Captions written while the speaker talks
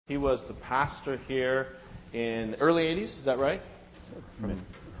He was the pastor here in the early 80s, is that right? From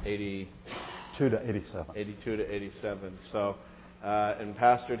 82 to 87. 82 to 87. So, and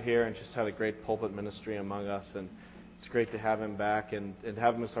pastored here and just had a great pulpit ministry among us. And it's great to have him back and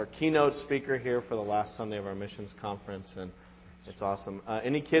have him as our keynote speaker here for the last Sunday of our missions conference. And it's awesome.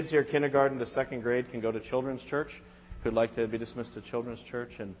 Any kids here, kindergarten to second grade, can go to Children's Church who'd like to be dismissed to Children's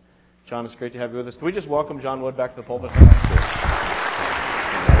Church. And John, it's great to have you with us. Can we just welcome John Wood back to the pulpit?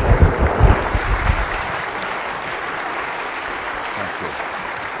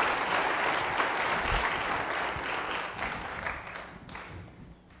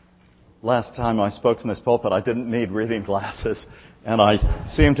 Last time I spoke in this pulpit, I didn't need reading glasses, and I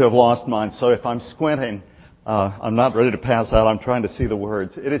seem to have lost mine. So if I'm squinting, I'm not ready to pass out. I'm trying to see the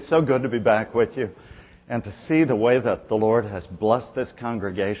words. It is so good to be back with you and to see the way that the Lord has blessed this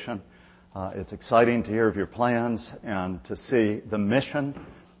congregation. It's exciting to hear of your plans and to see the mission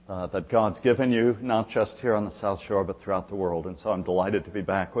that God's given you, not just here on the South Shore, but throughout the world. And so I'm delighted to be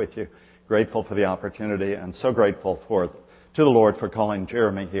back with you, grateful for the opportunity, and so grateful to the Lord for calling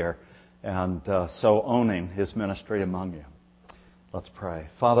Jeremy here and so owning his ministry among you. Let's pray.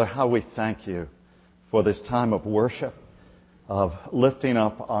 Father, how we thank you for this time of worship, of lifting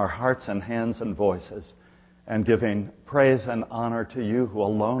up our hearts and hands and voices and giving praise and honor to you who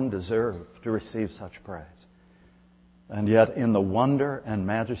alone deserve to receive such praise. And yet in the wonder and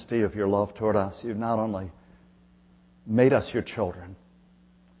majesty of your love toward us, you've not only made us your children,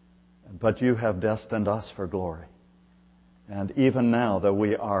 but you have destined us for glory. And even now, though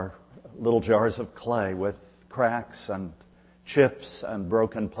we are little jars of clay with cracks and chips and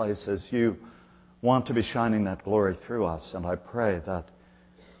broken places, you want to be shining that glory through us. And I pray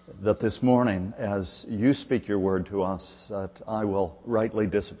that this morning, as you speak your word to us, that I will rightly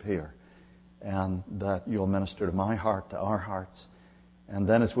disappear and that you'll minister to my heart, to our hearts. And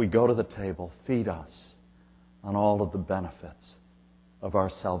then as we go to the table, feed us on all of the benefits of our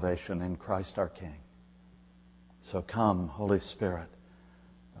salvation in Christ our King. So come, Holy Spirit,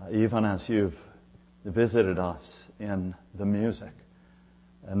 even as you've visited us in the music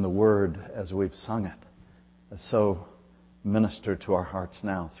and the word as we've sung it, so minister to our hearts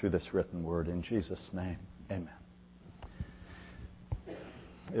now through this written word. In Jesus' name, amen.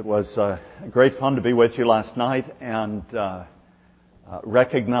 It was great fun to be with you last night and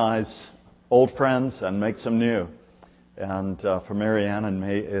recognize old friends and make some new. And for Marianne and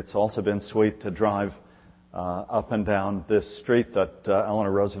me, it's also been sweet to drive up and down this street that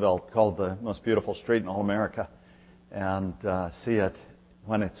Eleanor Roosevelt called the most beautiful street in all America, and see it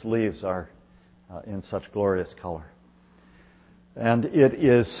when its leaves are in such glorious color. And it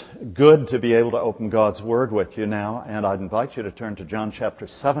is good to be able to open God's Word with you now, and I'd invite you to turn to John chapter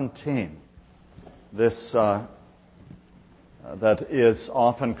 17. This that is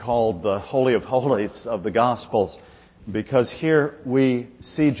often called the Holy of Holies of the Gospels, because here we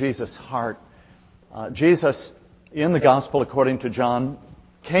see Jesus' heart. Jesus, in the Gospel according to John,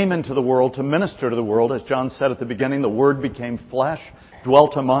 came into the world to minister to the world. As John said at the beginning, the Word became flesh,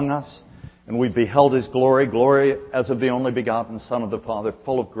 dwelt among us, and we beheld His glory, glory as of the only begotten Son of the Father,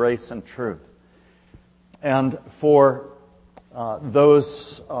 full of grace and truth. And for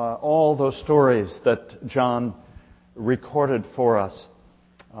all those stories that John recorded for us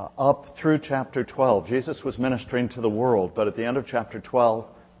up through chapter 12, Jesus was ministering to the world, but at the end of chapter 12,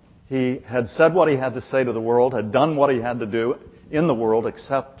 He had said what He had to say to the world, had done what He had to do in the world,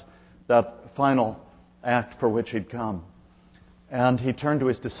 except that final act for which He'd come. And He turned to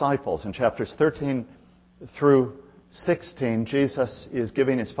His disciples. In chapters 13 through 16, Jesus is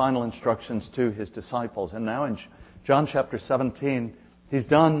giving His final instructions to His disciples. And now in John chapter 17, He's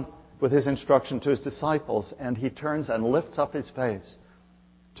done with His instruction to His disciples, and He turns and lifts up His face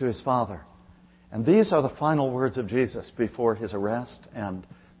to His Father. And these are the final words of Jesus before His arrest and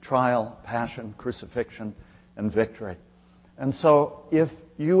trial, passion, crucifixion, and victory. And so, if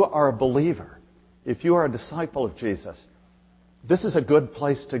you are a believer, if you are a disciple of Jesus, this is a good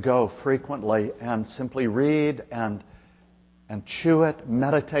place to go frequently and simply read and chew it,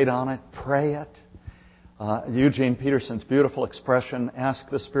 meditate on it, pray it. Eugene Peterson's beautiful expression, ask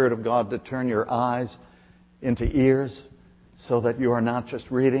the Spirit of God to turn your eyes into ears so that you are not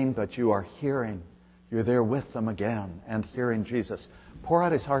just reading, but you are hearing. You're there with them again and hearing Jesus pour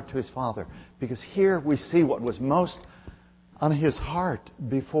out His heart to His Father. Because here we see what was most on His heart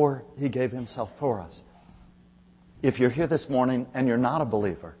before He gave Himself for us. If you're here this morning and you're not a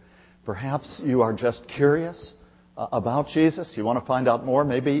believer, perhaps you are just curious about Jesus. You want to find out more.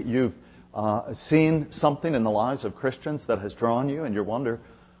 Maybe you've seen something in the lives of Christians that has drawn you and you wonder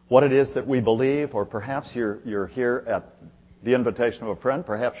what it is that we believe. Or perhaps you're here at the invitation of a friend.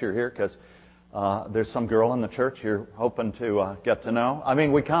 Perhaps you're here because there's some girl in the church you're hoping to get to know. I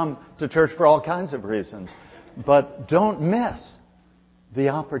mean, we come to church for all kinds of reasons. But don't miss the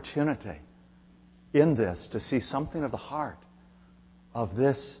opportunity in this to see something of the heart of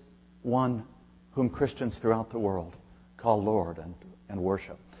this one whom Christians throughout the world call Lord and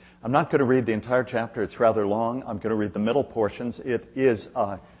worship. I'm not going to read the entire chapter. It's rather long. I'm going to read the middle portions. It is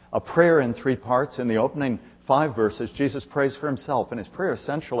a prayer in 3 parts. In the opening 5 verses, Jesus prays for himself. And his prayer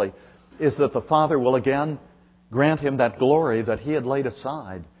essentially is that the Father will again grant him that glory that he had laid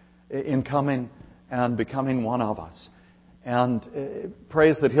aside in coming and becoming one of us. And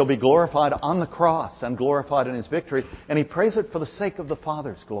prays that he'll be glorified on the cross and glorified in his victory. And he prays it for the sake of the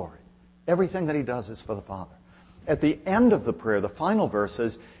Father's glory. Everything that he does is for the Father. At the end of the prayer, the final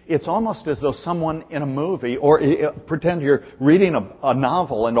verses, it's almost as though someone in a movie, or pretend you're reading a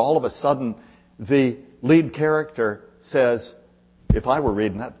novel and all of a sudden the lead character says, if I were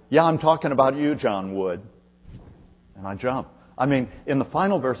reading it, yeah, I'm talking about you, John Wood. And I jump. I mean, in the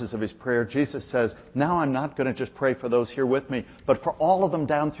final verses of his prayer, Jesus says, now I'm not going to just pray for those here with me, but for all of them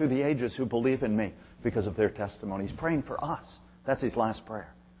down through the ages who believe in me because of their testimony. He's praying for us. That's his last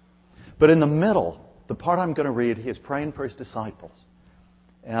prayer. But in the middle, the part I'm going to read, he is praying for his disciples.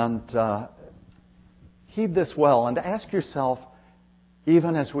 And heed this well and ask yourself,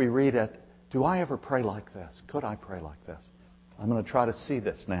 even as we read it, do I ever pray like this? Could I pray like this? I'm going to try to see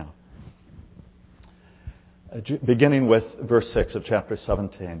this now. Beginning with verse 6 of chapter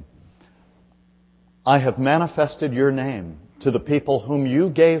 17. I have manifested your name to the people whom you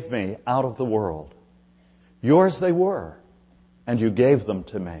gave me out of the world. Yours they were, and you gave them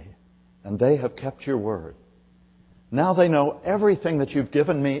to me, and they have kept your word. Now they know everything that you've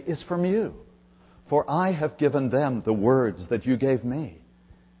given me is from you, for I have given them the words that you gave me,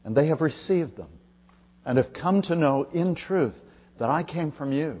 and they have received them, and have come to know in truth that I came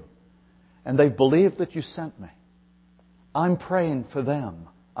from you, and they've believed that you sent me. I'm praying for them.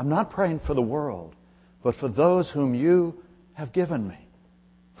 I'm not praying for the world, but for those whom you have given me,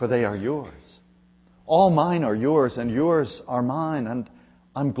 for they are yours. All mine are yours, and yours are mine, and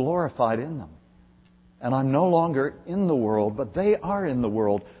I'm glorified in them. And I'm no longer in the world, but they are in the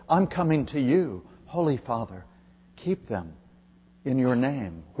world. I'm coming to you, Holy Father. Keep them in your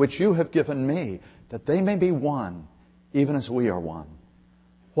name, which you have given me, that they may be one, even as we are one.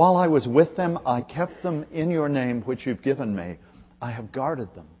 While I was with them, I kept them in your name, which you've given me. I have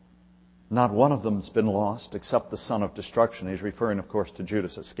guarded them. Not one of them's been lost, except the son of destruction. He's referring, of course, to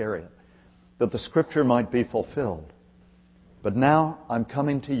Judas Iscariot, that the Scripture might be fulfilled. But now I'm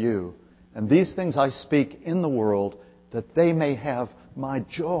coming to you, and these things I speak in the world, that they may have my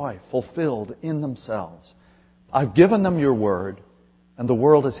joy fulfilled in themselves. I've given them your word, and the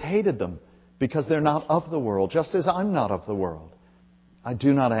world has hated them, because they're not of the world, just as I'm not of the world. I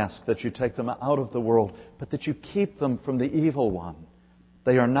do not ask that you take them out of the world, but that you keep them from the evil one.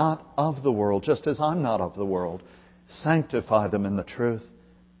 They are not of the world, just as I'm not of the world. Sanctify them in the truth.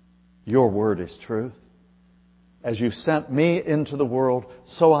 Your word is truth. As you sent me into the world,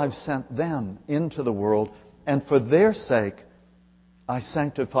 so I've sent them into the world. And for their sake, I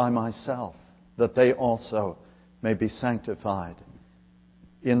sanctify myself, that they also may be sanctified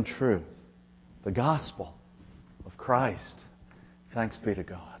in truth. The gospel of Christ. Thanks be to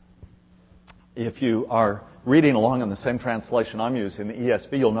God. If you are reading along in the same translation I'm using, the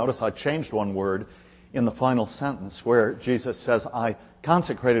ESV, you'll notice I changed one word in the final sentence where Jesus says, I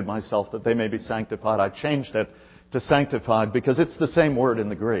consecrated myself that they may be sanctified. I changed it to sanctified because it's the same word in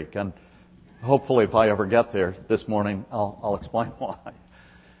the Greek. And hopefully if I ever get there this morning, I'll explain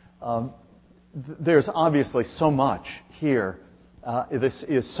why. There's obviously so much here. This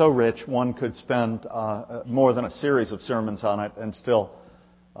is so rich, one could spend more than a series of sermons on it and still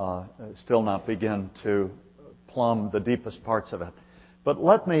not begin to plumb the deepest parts of it. But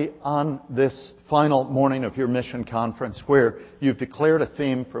let me, on this final morning of your mission conference, where you've declared a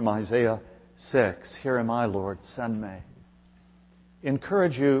theme from Isaiah 6, here am I, Lord, send me,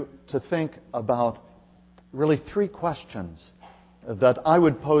 encourage you to think about really 3 questions that I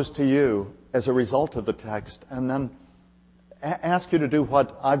would pose to you as a result of the text, and then ask you to do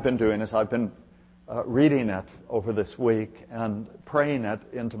what I've been doing as I've been reading it over this week and praying it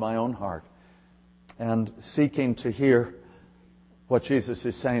into my own heart and seeking to hear what Jesus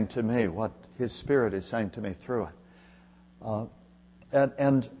is saying to me, what His Spirit is saying to me through it.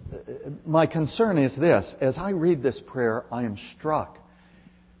 And my concern is this. As I read this prayer, I am struck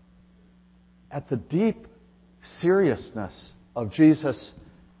at the deep seriousness of Jesus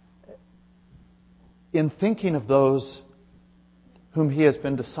in thinking of those whom He has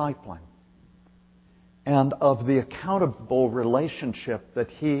been discipling. and of the accountable relationship that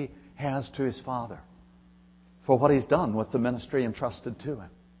he has to his Father for what he's done with the ministry entrusted to him.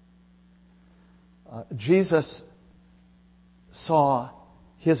 Jesus saw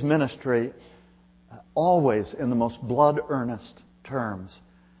his ministry always in the most blood-earnest terms.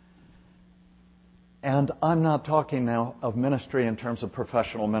 And I'm not talking now of ministry in terms of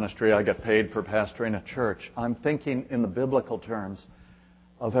professional ministry. I get paid for pastoring a church. I'm thinking in the biblical terms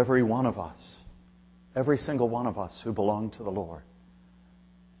of every one of us, every single one of us who belong to the Lord,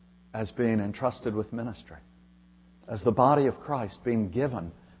 as being entrusted with ministry, as the body of Christ being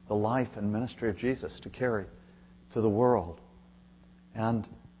given the life and ministry of Jesus to carry to the world. And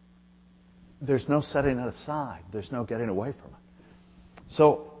there's no setting it aside. There's no getting away from it.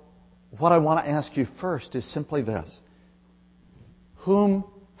 So what I want to ask you first is simply this. Whom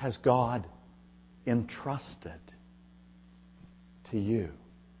has God entrusted to you?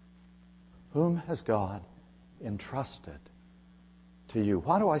 Whom has God entrusted to you?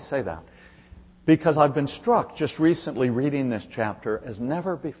 Why do I say that? Because I've been struck just recently reading this chapter as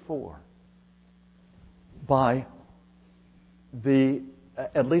never before by the,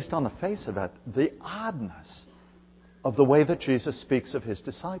 at least on the face of it, the oddness of the way that Jesus speaks of his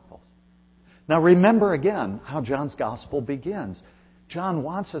disciples. Now remember again how John's gospel begins. John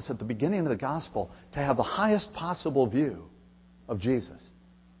wants us at the beginning of the gospel to have the highest possible view of Jesus.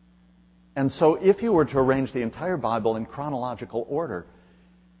 And so if you were to arrange the entire Bible in chronological order,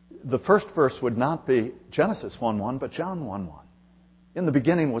 the first verse would not be Genesis 1:1, but John 1:1. In the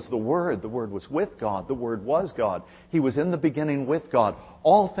beginning was the Word. The Word was with God. The Word was God. He was in the beginning with God.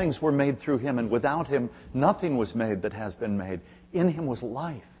 All things were made through Him, and without Him nothing was made that has been made. In Him was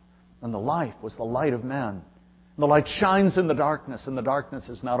life, and the life was the light of men. And the light shines in the darkness, and the darkness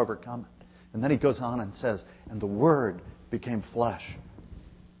is not overcome it. And then he goes on and says, and the Word became flesh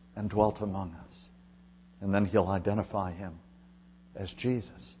and dwelt among us. And then he'll identify Him as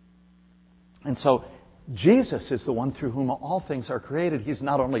Jesus. And so Jesus is the one through whom all things are created. He's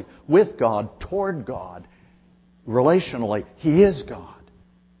not only with God, toward God, relationally, He is God.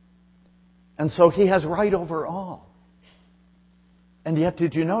 And so He has right over all. And yet,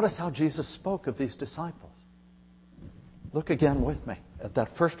 did you notice how Jesus spoke of these disciples? Look again with me at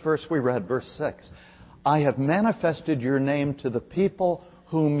that first verse we read, verse 6. I have manifested your name to the people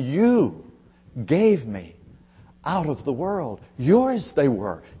whom you gave me out of the world. Yours they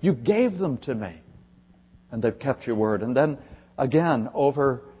were. You gave them to me. And they've kept your word. And then again,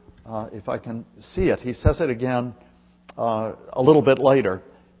 over, if I can see it, he says it again a little bit later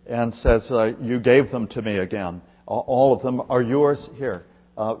and says, you gave them to me again. All of them are yours. Here,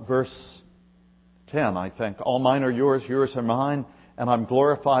 verse 10, I think. All mine are yours, yours are mine, and I'm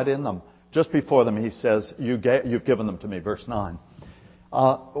glorified in them. Just before them, he says, you've given them to me, verse 9.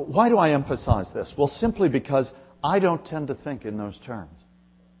 Why do I emphasize this? Well, simply because I don't tend to think in those terms.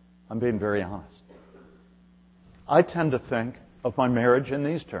 I'm being very honest. I tend to think of my marriage in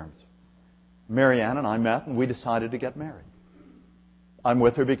these terms. Marianne and I met and we decided to get married. I'm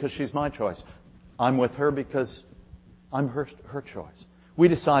with her because she's my choice. I'm with her because I'm her choice. We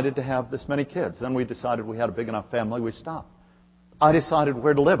decided to have this many kids. Then we decided we had a big enough family, we stopped. I decided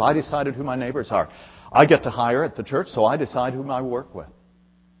where to live. I decided who my neighbors are. I get to hire at the church, so I decide whom I work with.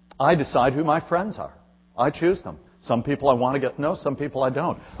 I decide who my friends are. I choose them. Some people I want to get to know, some people I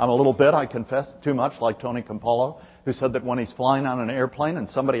don't. I'm a little bit, I confess, too much like Tony Campolo, who said that when he's flying on an airplane and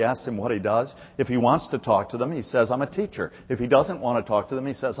somebody asks him what he does, if he wants to talk to them, he says, I'm a teacher. If he doesn't want to talk to them,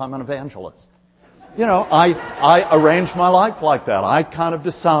 he says, I'm an evangelist. You know, I arrange my life like that. I kind of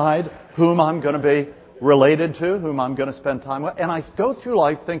decide whom I'm going to be related to, whom I'm going to spend time with, and I go through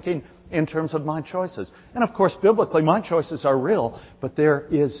life thinking in terms of my choices. And of course, biblically, my choices are real, but there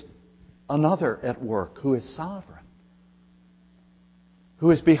is another at work who is sovereign,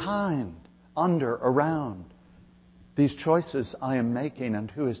 who is behind, under, around these choices I am making,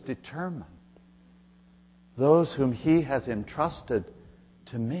 and who is determined. Those whom He has entrusted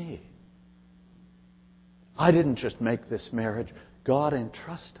to me. I didn't just make this marriage. God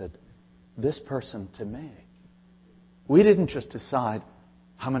entrusted this person to me. We didn't just decide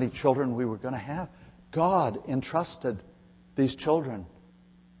how many children we were going to have. God entrusted these children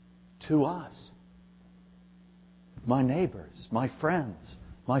to us. My neighbors, my friends,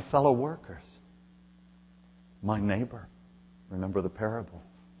 my fellow workers. My neighbor. Remember the parable.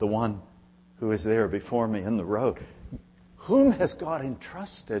 The one who is there before me in the road. Whom has God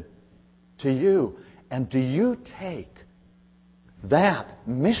entrusted to you? And do you take that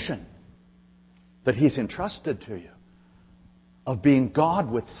mission that He's entrusted to you of being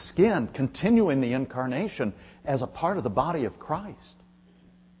God with skin, continuing the incarnation as a part of the body of Christ,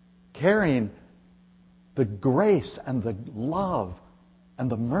 carrying the grace and the love and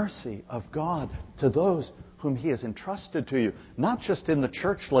the mercy of God to those whom He has entrusted to you, not just in the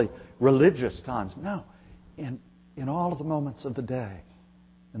churchly religious times, no, in all of the moments of the day,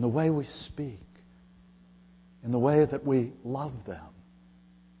 in the way we speak, in the way that we love them.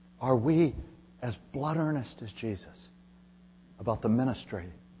 Are we as blood earnest as Jesus about the ministry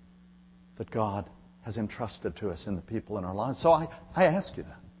that God has entrusted to us in the people in our lives? So I ask you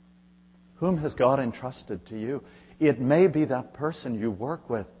that. Whom has God entrusted to you? It may be that person you work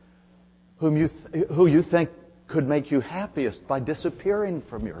with who you think could make you happiest by disappearing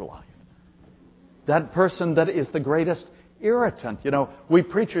from your life. That person that is the greatest irritant. You know, we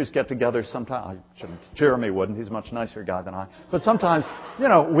preachers get together sometimes. Jeremy wouldn't. He's a much nicer guy than I. But sometimes,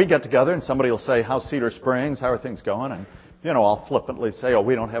 we get together and somebody will say, how's Cedar Springs? How are things going? And, I'll flippantly say,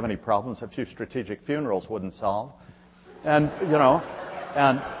 we don't have any problems. A few strategic funerals wouldn't solve. And,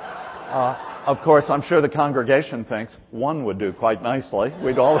 of course, I'm sure the congregation thinks one would do quite nicely.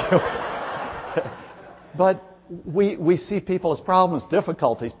 We'd all do. But we see people as problems,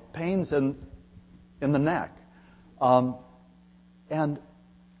 difficulties, pains in the neck. And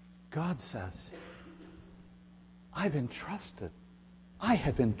God says, I have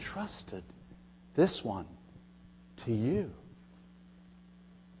entrusted this one to you.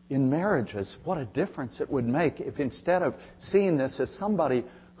 In marriages, what a difference it would make if instead of seeing this as somebody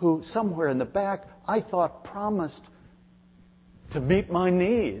who somewhere in the back I thought promised to meet my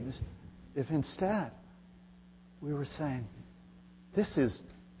needs, if instead we were saying, this is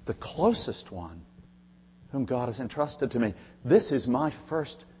the closest one whom God has entrusted to me. This is my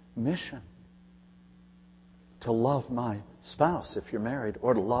first mission. To love my spouse, if you're married,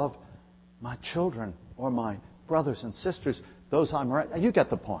 or to love my children, or my brothers and sisters, those I'm around. You get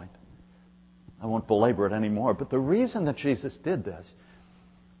the point. I won't belabor it anymore. But the reason that Jesus did this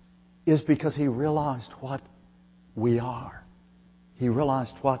is because He realized what we are. He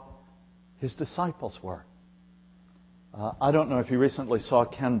realized what His disciples were. I don't know if you recently saw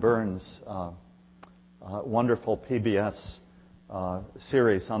Ken Burns' wonderful PBS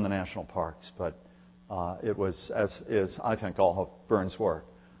series on the national parks, but it was, as is, I think, all of Burns' work,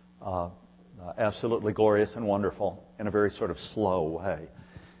 absolutely glorious and wonderful in a very sort of slow way.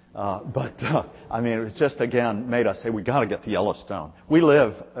 It was just, again, made us say, we got to get to Yellowstone. We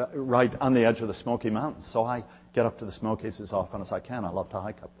live right on the edge of the Smoky Mountains, so I get up to the Smokies as often as I can. I love to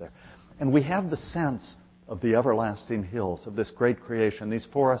hike up there. And we have the sense of the everlasting hills, of this great creation, these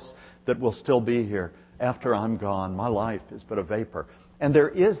forests that will still be here after I'm gone. My life is but a vapor. And there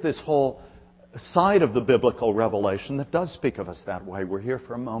is this whole side of the biblical revelation that does speak of us that way. We're here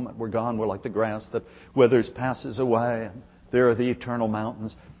for a moment. We're gone. We're like the grass that withers, passes away. And there are the eternal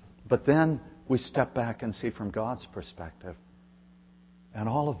mountains. But then we step back and see from God's perspective. And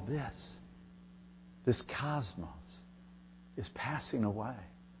all of this cosmos, is passing away.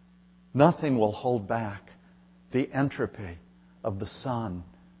 Nothing will hold back the entropy of the sun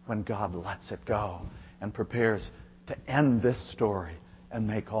when God lets it go and prepares to end this story and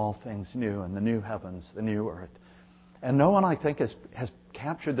make all things new, and the new heavens, the new earth. And no one, I think, has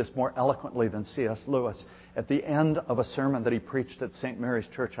captured this more eloquently than C.S. Lewis at the end of a sermon that he preached at St. Mary's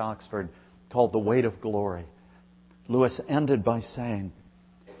Church, Oxford, called The Weight of Glory. Lewis ended by saying,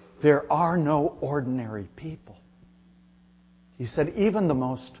 there are no ordinary people. He said, even the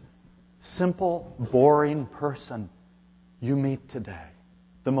most simple, boring person you meet today,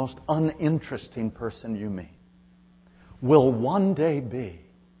 the most uninteresting person you meet, will one day be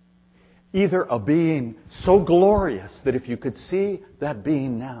either a being so glorious that if you could see that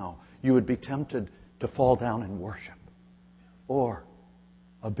being now, you would be tempted to fall down and worship, or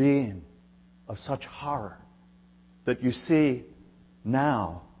a being of such horror that you see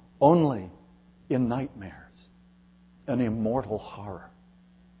now only in nightmares, an immortal horror.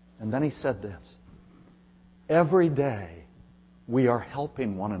 And then he said this, every day we are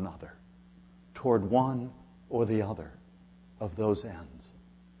helping one another toward one or the other of those ends.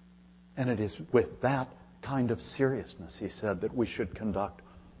 And it is with that kind of seriousness, he said, that we should conduct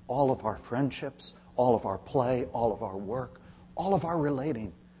all of our friendships, all of our play, all of our work, all of our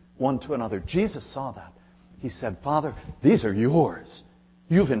relating one to another. Jesus saw that. He said, Father, these are yours.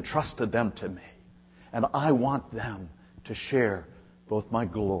 You've entrusted them to me. And I want them to share both my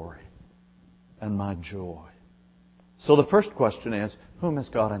glory and my joy. So the first question is, whom has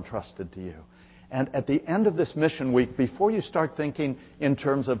God entrusted to you? And at the end of this mission week, before you start thinking in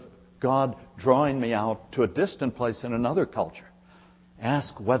terms of God drawing me out to a distant place in another culture,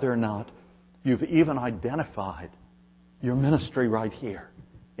 ask whether or not you've even identified your ministry right here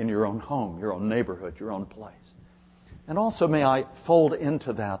in your own home, your own neighborhood, your own place. And also may I fold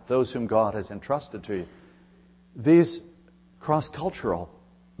into that those whom God has entrusted to you these cross-cultural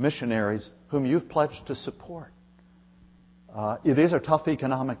missionaries whom you've pledged to support. These are tough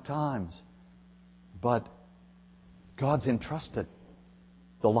economic times, but God's entrusted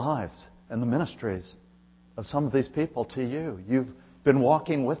the lives and the ministries of some of these people to you. You've been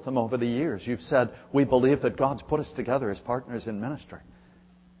walking with them over the years. You've said, we believe that God's put us together as partners in ministry.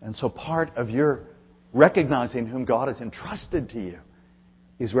 And so part of your recognizing whom God has entrusted to you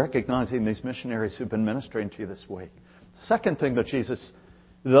is recognizing these missionaries who've been ministering to you this week. Second thing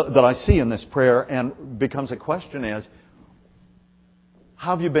that I see in this prayer and becomes a question is,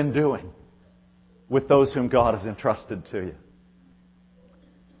 how have you been doing with those whom God has entrusted to you?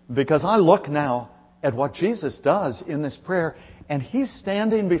 Because I look now at what Jesus does in this prayer, and He's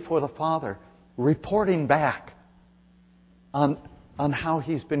standing before the Father, reporting back on how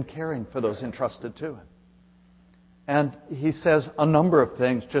He's been caring for those entrusted to Him. And He says a number of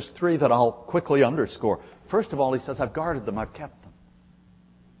things, just three that I'll quickly underscore. First of all, He says, I've guarded them, I've kept them.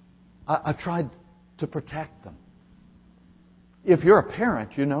 I've tried to protect them. If you're a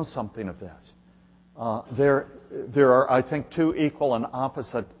parent, you know something of this. There are, I think, two equal and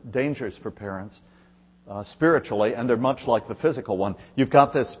opposite dangers for parents spiritually, and they're much like the physical one. You've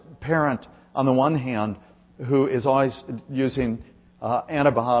got this parent, on the one hand, who is always using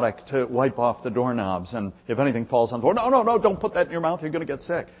antibiotic to wipe off the doorknobs, and if anything falls on the floor, no, don't put that in your mouth, you're going to get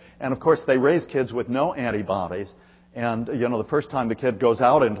sick. And of course, they raise kids with no antibodies, and the first time the kid goes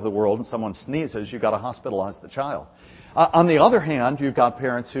out into the world and someone sneezes, you've got to hospitalize the child. On the other hand, you've got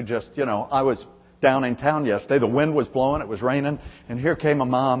parents who just, I was down in town yesterday, the wind was blowing, it was raining, and here came a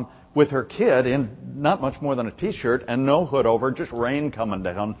mom with her kid in not much more than a t-shirt and no hood over, just rain coming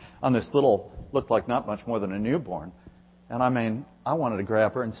down on this little, looked like not much more than a newborn. And I wanted to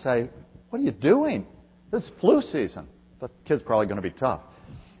grab her and say, what are you doing? This is flu season. The kid's probably going to be tough.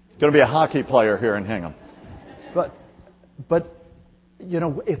 Going to be a hockey player here in Hingham. But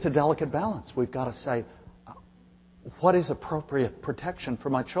it's a delicate balance. We've got to say, what is appropriate protection for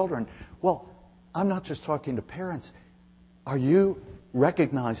my children? Well, I'm not just talking to parents. Are you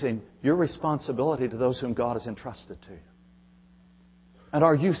recognizing your responsibility to those whom God has entrusted to you? And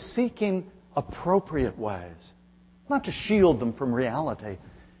are you seeking appropriate ways, not to shield them from reality,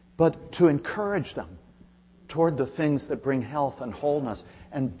 but to encourage them toward the things that bring health and wholeness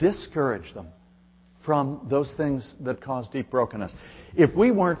and discourage them from those things that cause deep brokenness? If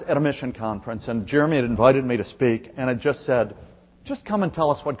we weren't at a mission conference and Jeremy had invited me to speak and had just said, just come and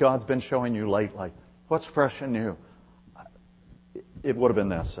tell us what God's been showing you lately, what's fresh and new, it would have been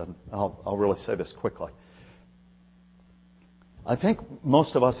this, and I'll really say this quickly. I think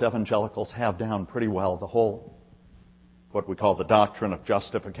most of us evangelicals have down pretty well the whole, what we call the doctrine of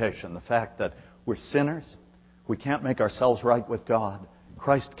justification, the fact that we're sinners, we can't make ourselves right with God.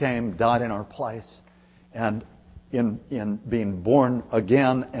 Christ came, died in our place, and in being born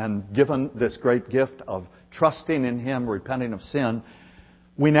again and given this great gift of trusting in Him, repenting of sin,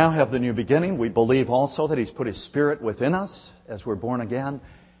 we now have the new beginning. We believe also that He's put His Spirit within us as we're born again,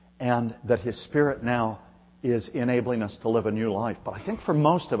 and that His Spirit now is enabling us to live a new life. But I think for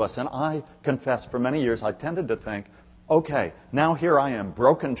most of us, and I confess for many years, I tended to think, okay, now here I am,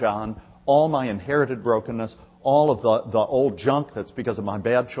 broken John, all my inherited brokenness, all of the old junk that's because of my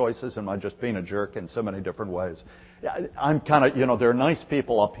bad choices and my just being a jerk in so many different ways. I'm kind of, there are nice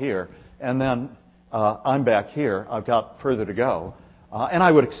people up here, and then I'm back here. I've got further to go. And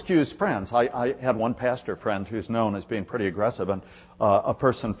I would excuse friends. I had one pastor friend who's known as being pretty aggressive, and a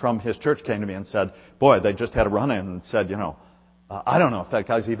person from his church came to me and said, boy, they just had a run-in and said, I don't know if that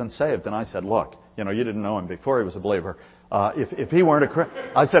guy's even saved. And I said, look, you didn't know him before he was a believer. If he weren't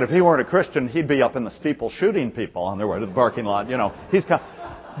a Christian, he'd be up in the steeple shooting people on their way to the parking lot.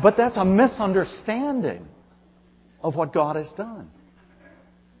 But that's a misunderstanding of what God has done.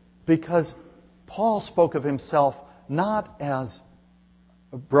 Because Paul spoke of himself not as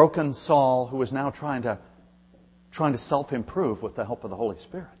a broken Saul who is now trying to self-improve with the help of the Holy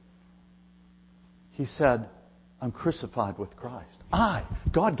Spirit. He said, I'm crucified with Christ.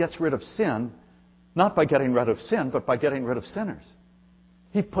 God gets rid of sin, not by getting rid of sin, but by getting rid of sinners.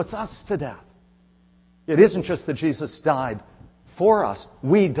 He puts us to death. It isn't just that Jesus died for us.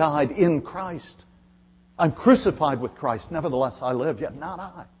 We died in Christ. I'm crucified with Christ. Nevertheless, I live, yet not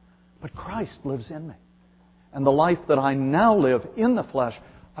I, but Christ lives in me. And the life that I now live in the flesh,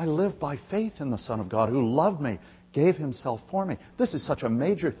 I live by faith in the Son of God who loved me, gave Himself for me. This is such a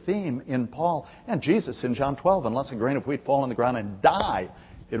major theme in Paul and Jesus in John 12. Unless a grain of wheat fall on the ground and die,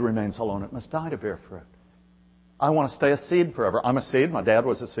 it remains alone. It must die to bear fruit. I want to stay a seed forever. I'm a seed. My dad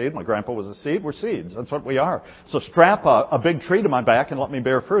was a seed. My grandpa was a seed. We're seeds. That's what we are. So strap a big tree to my back and let me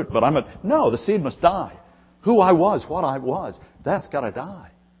bear fruit. But no, the seed must die who I was, what I was, that's got to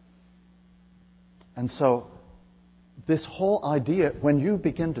die. And so, this whole idea, when you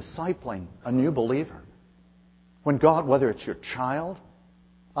begin discipling a new believer, when God, whether it's your child,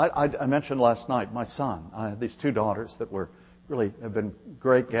 I mentioned last night my son. I had these two daughters that have been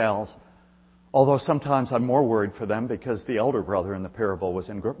great gals. Although sometimes I'm more worried for them because the elder brother in the parable was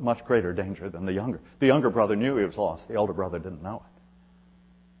in much greater danger than the younger. The younger brother knew he was lost. The elder brother didn't know it.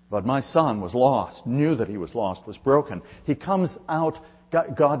 But my son was lost, knew that he was lost, was broken. He comes out,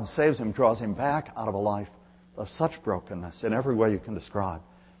 God saves him, draws him back out of a life of such brokenness in every way you can describe.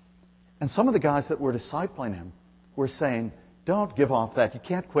 And some of the guys that were discipling him were saying, don't give off that. You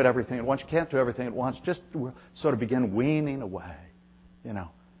can't quit everything at once. You can't do everything at once. Just sort of begin weaning away. You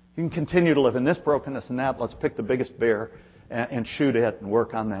can continue to live in this brokenness and that. Let's pick the biggest bear and shoot it and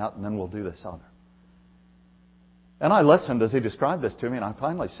work on that, and then we'll do this other. And I listened as he described this to me, and I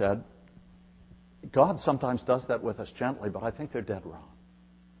finally said, God sometimes does that with us gently, but I think they're dead wrong.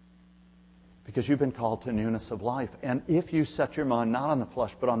 Because you've been called to newness of life. And if you set your mind not on the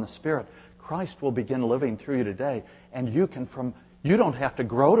flesh, but on the Spirit, Christ will begin living through you today. And you don't have to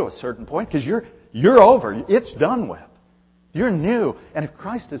grow to a certain point because you're over. It's done with. You're new. And if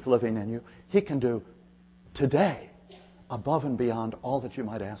Christ is living in you, He can do today above and beyond all that you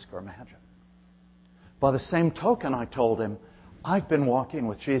might ask or imagine. By the same token, I told him, I've been walking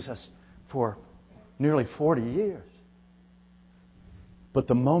with Jesus for nearly 40 years. But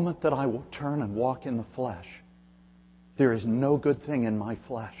the moment that I will turn and walk in the flesh, there is no good thing in my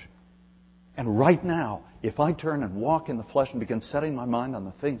flesh. And right now, if I turn and walk in the flesh and begin setting my mind on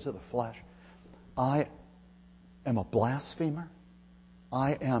the things of the flesh, I am a blasphemer.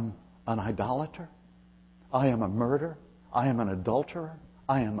 I am an idolater. I am a murderer. I am an adulterer.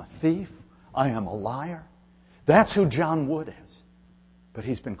 I am a thief. I am a liar. That's who John Wood is. But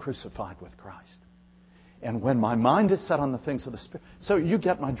he's been crucified with Christ. And when my mind is set on the things of the Spirit... So you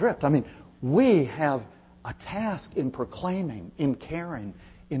get my drift. I mean, we have a task in proclaiming, in caring,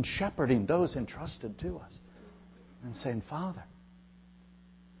 in shepherding those entrusted to us. And saying, Father,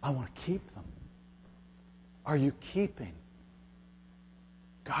 I want to keep them. Are you keeping?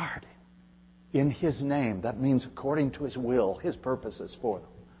 Guarding. In His name. That means according to His will, His purposes for them.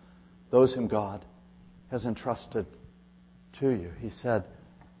 Those whom God has entrusted to you. He said,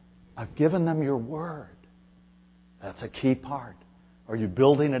 I've given them your word. That's a key part. Are you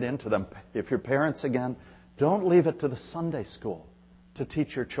building it into them? If you're parents, again, don't leave it to the Sunday school to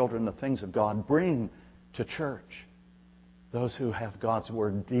teach your children the things of God. Bring to church those who have God's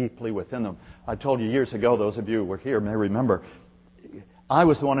word deeply within them. I told you years ago, those of you who were here may remember, I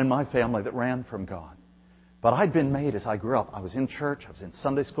was the one in my family that ran from God. But I'd been made as I grew up. I was in church, I was in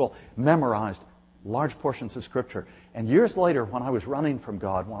Sunday school, memorized large portions of Scripture. And years later, when I was running from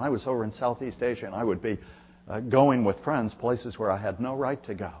God, when I was over in Southeast Asia, and I would be going with friends, places where I had no right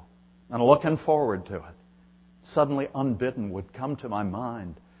to go, and looking forward to it, suddenly unbidden would come to my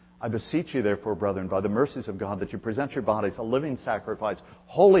mind, I beseech you, therefore, brethren, by the mercies of God, that you present your bodies a living sacrifice,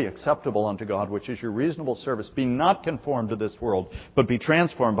 wholly acceptable unto God, which is your reasonable service. Be not conformed to this world, but be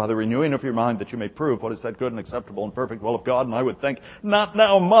transformed by the renewing of your mind, that you may prove what is that good and acceptable and perfect will of God. And I would think, not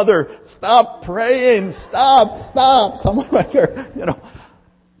now, Mother, stop praying, stop. Someone right here,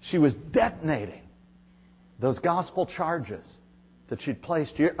 she was detonating those gospel charges that she'd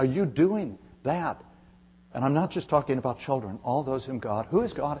placed. Are you doing that? And I'm not just talking about children, all those who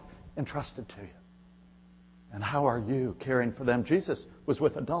has God entrusted to you? And how are you caring for them? Jesus was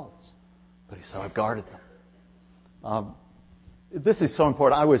with adults, but He said, I've guarded them. This is so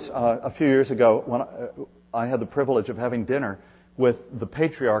important. I was, a few years ago, when I had the privilege of having dinner with the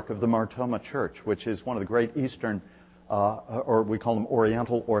patriarch of the Martoma Church, which is one of the great Eastern, or we call them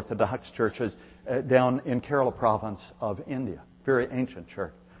Oriental Orthodox churches, down in Kerala province of India. Very ancient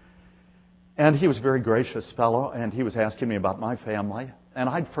church. And he was a very gracious fellow, and he was asking me about my family. And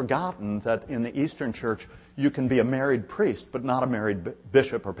I'd forgotten that in the Eastern Church, you can be a married priest, but not a married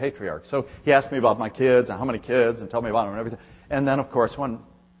bishop or patriarch. So he asked me about my kids and how many kids, and tell me about them and everything. And then, of course, when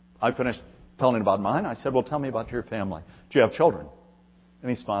I finished telling about mine, I said, well, tell me about your family. Do you have children? And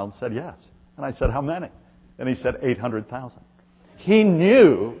he smiled and said, yes. And I said, how many? And he said, 800,000. He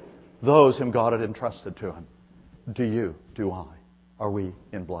knew those whom God had entrusted to him. Do you? Do I? Are we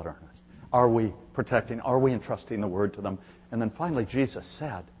in blood earnest? Are we protecting? Are we entrusting the word to them? And then finally, Jesus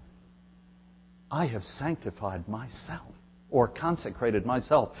said, I have sanctified myself or consecrated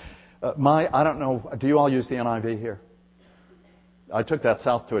myself. I don't know, do you all use the NIV here? I took that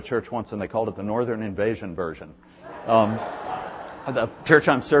south to a church once and they called it the Northern Invasion version. The church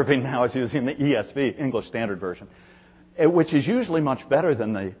I'm serving now is using the ESV, English Standard Version. which is usually much better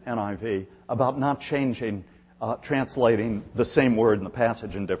than the NIV, about not changing, translating the same word in the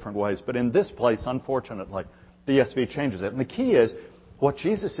passage in different ways. But in this place, unfortunately, the ESV changes it. And the key is what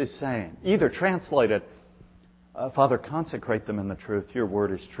Jesus is saying. Either translate it, Father, consecrate them in the truth. Your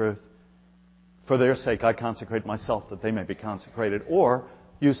word is truth. For their sake, I consecrate myself that they may be consecrated. Or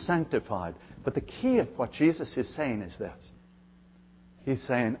use sanctified. But the key of what Jesus is saying is this. He's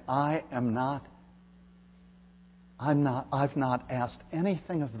saying, I've not asked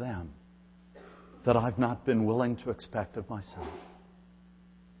anything of them that I've not been willing to expect of myself.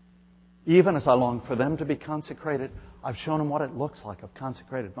 Even as I long for them to be consecrated, I've shown them what it looks like. I've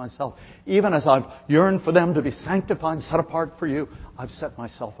consecrated myself. Even as I've yearned for them to be sanctified, set apart for you, I've set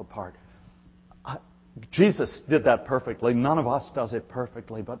myself apart. Jesus did that perfectly. None of us does it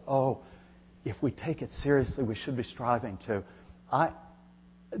perfectly. But if we take it seriously, we should be striving to.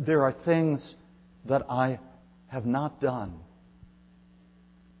 There are things that I have not done.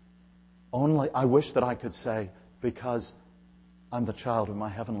 Only I wish that I could say, because I'm the child of my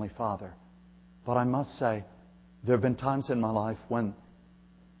Heavenly Father. But I must say, there have been times in my life when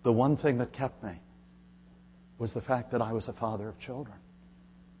the one thing that kept me was the fact that I was a father of children.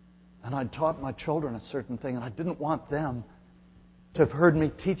 And I'd taught my children a certain thing, and I didn't want them to have heard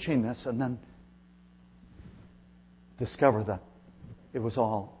me teaching this and then discover that it was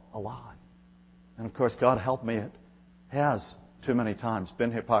all a lie. And of course, God help me, it has too many times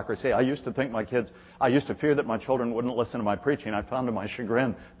been hypocrisy. I used to fear that my children wouldn't listen to my preaching. I found to my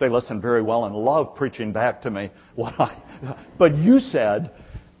chagrin they listen very well and love preaching back to me but you said.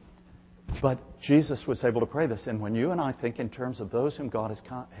 But Jesus was able to pray this. And when you and I think in terms of those whom God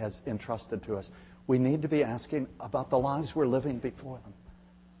has entrusted to us, we need to be asking about the lives we're living before them.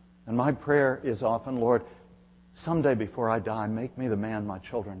 And my prayer is often, Lord, someday before I die, make me the man my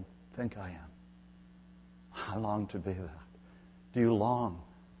children think I am. I long to be that. Do you long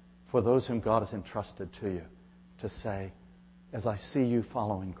for those whom God has entrusted to you to say, as I see you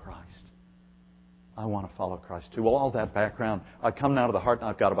following Christ, I want to follow Christ too? Well, all that background, I come now to the heart, and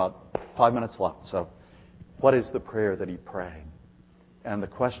I've got about 5 minutes left. So, what is the prayer that he prayed? And the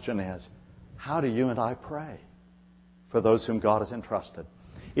question is, how do you and I pray for those whom God has entrusted?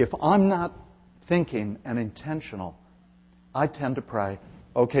 If I'm not thinking and intentional, I tend to pray,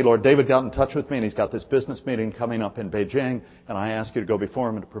 okay, Lord, David got in touch with me, and he's got this business meeting coming up in Beijing, and I ask you to go before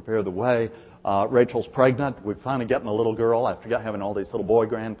him and to prepare the way. Rachel's pregnant. We're finally getting a little girl after having all these little boy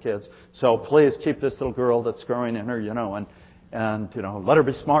grandkids. So please keep this little girl that's growing in her, and let her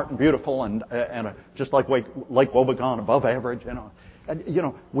be smart and beautiful and just like Lake Wobegon, above average,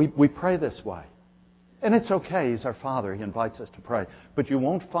 And, we pray this way. And it's okay. He's our Father. He invites us to pray. But you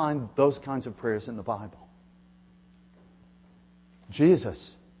won't find those kinds of prayers in the Bible.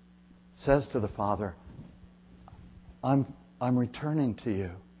 Jesus says to the Father, I'm returning to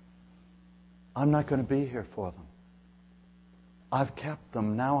you. I'm not going to be here for them. I've kept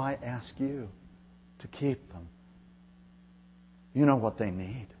them. Now I ask you to keep them. You know what they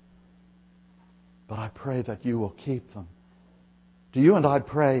need. But I pray that you will keep them. Do you and I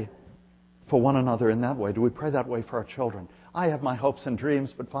pray for one another in that way? Do we pray that way for our children? I have my hopes and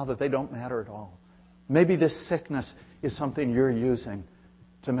dreams, but Father, they don't matter at all. Maybe this sickness is something you're using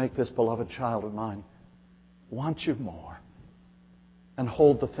to make this beloved child of mine want you more and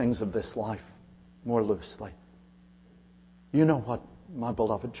hold the things of this life more loosely. You know what my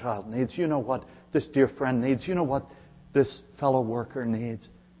beloved child needs. You know what this dear friend needs. You know what this fellow worker needs.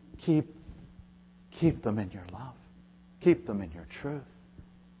 Keep them in your love. Keep them in your truth.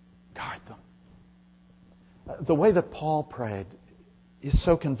 Guard them. The way that Paul prayed is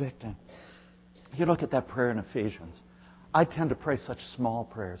so convicting. You look at that prayer in Ephesians. I tend to pray such small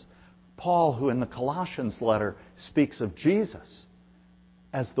prayers. Paul, who in the Colossians letter speaks of Jesus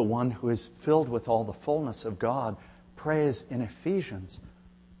as the one who is filled with all the fullness of God, prays in Ephesians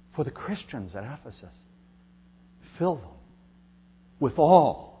for the Christians at Ephesus. Fill them with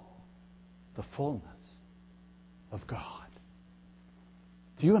all the fullness of God.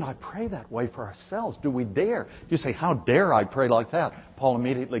 Do you and I pray that way for ourselves? Do we dare? You say, how dare I pray like that? Paul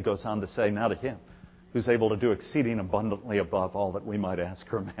immediately goes on to say, now to him who's able to do exceeding abundantly above all that we might ask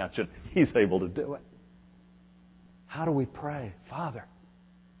or imagine. He's able to do it. How do we pray? Father,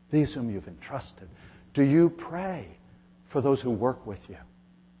 these whom you've entrusted. Do you pray for those who work with you?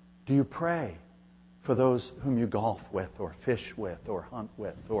 Do you pray for those whom you golf with or fish with or hunt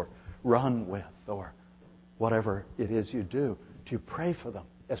with or run with or whatever it is you do? Do you pray for them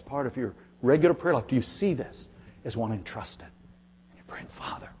as part of your regular prayer life? Do you see this as one entrusted? And you're praying,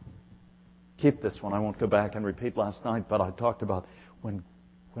 Father, keep this one. I won't go back and repeat last night, but I talked about when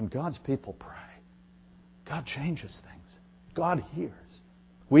God's people pray, God changes things. God hears.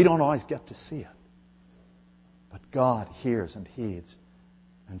 We don't always get to see it. But God hears and heeds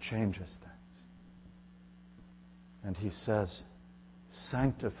and changes things. And He says,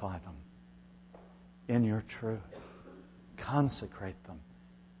 sanctify them in your truth. Consecrate them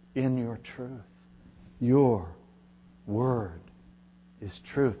in your truth. Your word is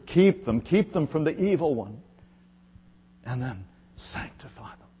truth. Keep them from the evil one. And then sanctify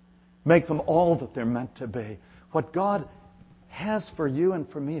them. Make them all that they're meant to be. What God has for you and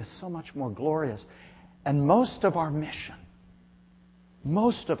for me is so much more glorious. And most of our mission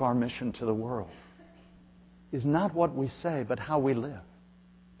to the world is not what we say, but how we live.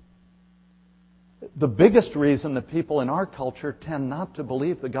 The biggest reason that people in our culture tend not to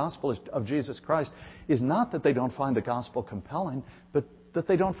believe the gospel of Jesus Christ is not that they don't find the gospel compelling, but that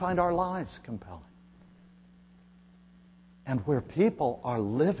they don't find our lives compelling. And where people are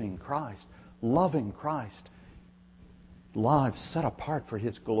living Christ, loving Christ, lives set apart for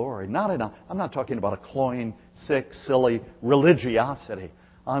His glory. I'm not talking about a cloying, sick, silly religiosity.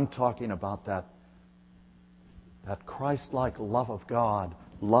 I'm talking about that Christ-like love of God,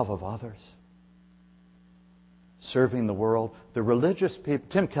 love of others, serving the world. The religious people,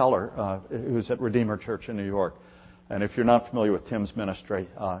 Tim Keller, who's at Redeemer Church in New York, and if you're not familiar with Tim's ministry,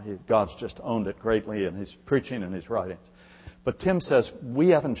 God's just owned it greatly in his preaching and his writings. But Tim says,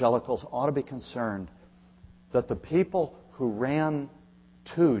 we evangelicals ought to be concerned that the people who ran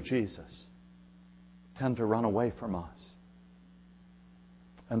to Jesus tend to run away from us.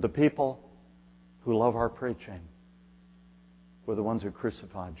 And the people who love our preaching were the ones who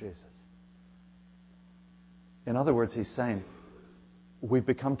crucified Jesus. In other words, he's saying, we've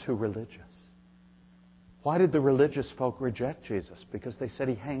become too religious. Why did the religious folk reject Jesus? Because they said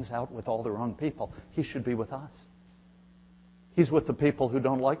He hangs out with all the wrong people. He should be with us. He's with the people who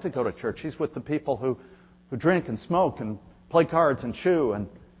don't like to go to church. He's with the people who drink and smoke and play cards and chew and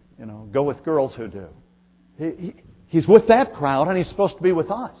go with girls who do. He's with that crowd, and He's supposed to be with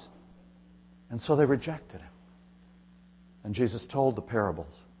us. And so they rejected Him. And Jesus told the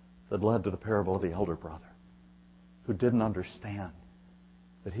parables that led to the parable of the elder brother, who didn't understand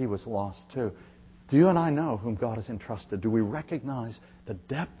that he was lost too. Do you and I know whom God has entrusted? Do we recognize the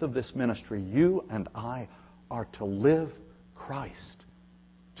depth of this ministry? You and I are to live Christ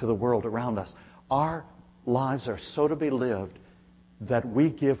to the world around us. Our lives are so to be lived that we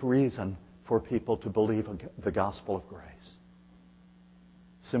give reason for people to believe the gospel of grace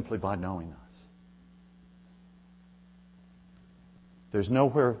simply by knowing us. There's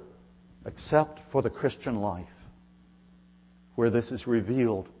nowhere except for the Christian life where this is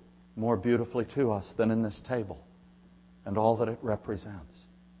revealed more beautifully to us than in this table and all that it represents.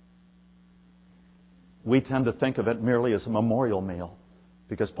 We tend to think of it merely as a memorial meal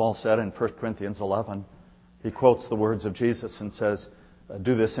because Paul said in 1 Corinthians 11, he quotes the words of Jesus and says,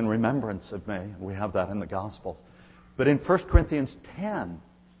 do this in remembrance of me. And we have that in the Gospels. But in 1 Corinthians 10,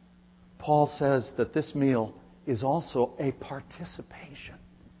 Paul says that this meal is also a participation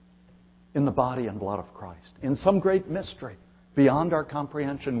in the body and blood of Christ. In some great mystery beyond our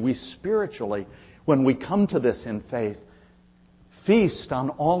comprehension, we spiritually, when we come to this in faith, feast on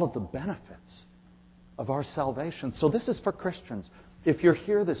all of the benefits of our salvation. So this is for Christians. If you're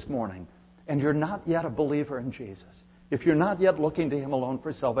here this morning and you're not yet a believer in Jesus, if you're not yet looking to Him alone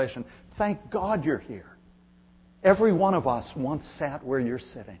for salvation, thank God you're here. Every one of us once sat where you're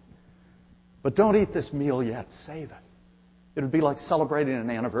sitting. But don't eat this meal yet. Save it. It would be like celebrating an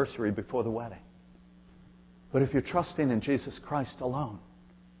anniversary before the wedding. But if you're trusting in Jesus Christ alone,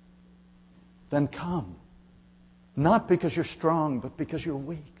 then come. Not because you're strong, but because you're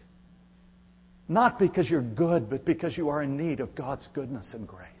weak. Not because you're good, but because you are in need of God's goodness and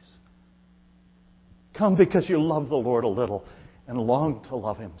grace. Come because you love the Lord a little and long to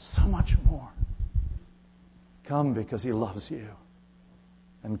love Him so much more. Come because He loves you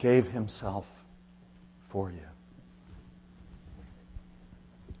and gave Himself for you.